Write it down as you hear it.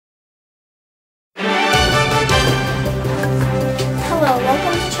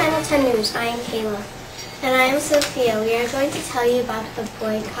News. I am Kayla. And I am Sophia. We are going to tell you about the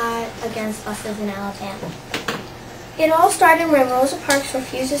boycott against buses in Alabama. It all started when Rosa Parks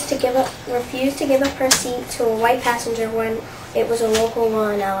refused to give up her seat to a white passenger when it was a local law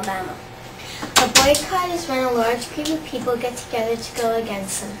in Alabama. A boycott is when a large group of people get together to go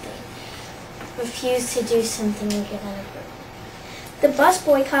against something, refuse to do something given a group. The bus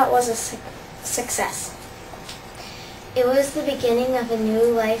boycott was a success. It was the beginning of a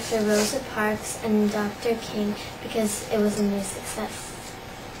new life for Rosa Parks and Dr. King because it was a new success.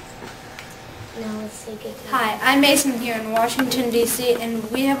 Now let's say goodbye. Hi, I'm Mason here in Washington, D.C., and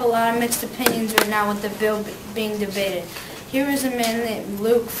we have a lot of mixed opinions right now with the bill being debated. Here is a man named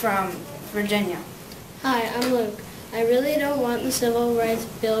Luke from Virginia. Hi, I'm Luke. I really don't want the Civil Rights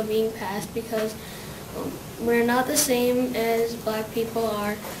Bill being passed because we're not the same as black people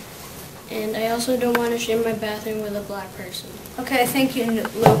are, and I also don't want to share my bathroom with a black person. Okay, thank you,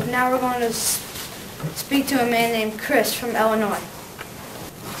 Luke. Now we're going to speak to a man named Chris from Illinois.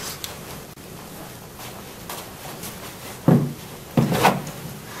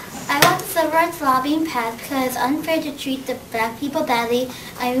 I want the civil rights law being passed because it's unfair to treat the black people badly.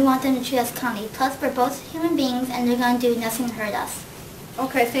 I want them to treat us kindly. Plus, we're both human beings and they're going to do nothing to hurt us.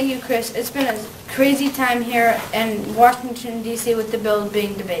 Okay, thank you, Chris. It's been a crazy time here in Washington, D.C. with the bill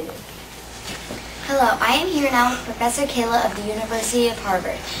being debated. Hello, I am here now with Professor Kayla of the University of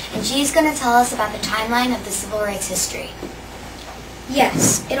Harvard, and she's going to tell us about the timeline of the civil rights history.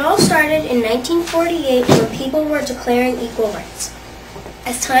 Yes, it all started in 1948 when people were declaring equal rights.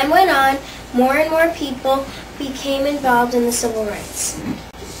 As time went on, more and more people became involved in the civil rights.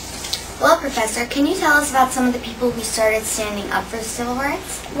 Well, Professor, can you tell us about some of the people who started standing up for civil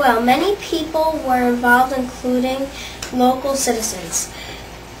rights? Well, many people were involved, including local citizens.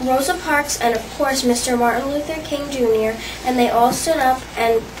 Rosa Parks and, of course, Mr. Martin Luther King Jr., and they all stood up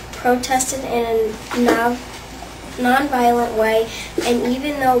and protested in a non-violent way, and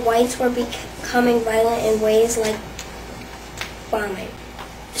even though whites were becoming violent in ways like bombing,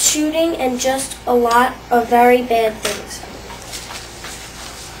 shooting, and just a lot of very bad things.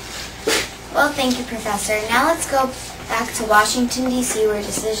 Well, thank you, Professor. Now let's go back to Washington, D.C., where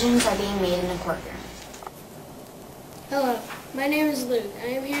decisions are being made in a courtroom. Hello, my name is Luke. I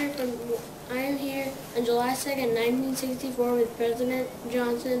am here on July 2nd, 1964 with President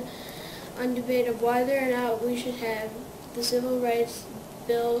Johnson on debate of whether or not we should have the Civil Rights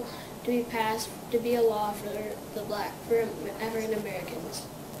Bill to be passed to be a law for African Americans.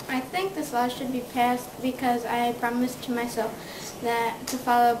 I think this law should be passed because I promised to myself that to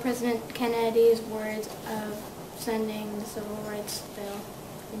follow President Kennedy's words of sending the Civil Rights Bill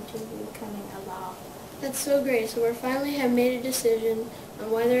into becoming a law. That's so great. So we finally have made a decision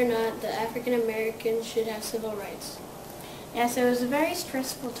on whether or not the African Americans should have civil rights. Yes, it was a very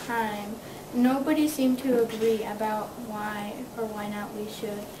stressful time. Nobody seemed to agree about why or why not we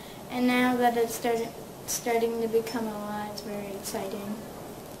should. And now that it's starting to become a law, it's very exciting.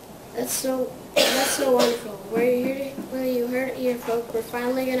 That's so wonderful. Where you heard it here, folks, we're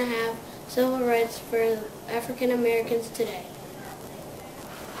finally going to have civil rights for African Americans today.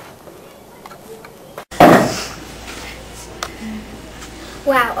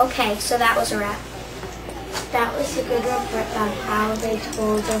 Wow, okay, so that was a wrap. That was a good report about how they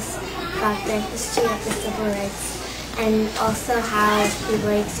told us about the history of the civil rights and also how he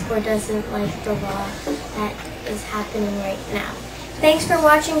likes or doesn't like the law that is happening right now. Thanks for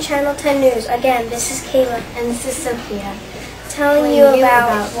watching Channel 10 News. Again, this is Kayla. And this is Sophia. Telling you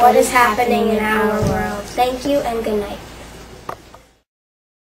about what is happening in our world. Thank you and good night.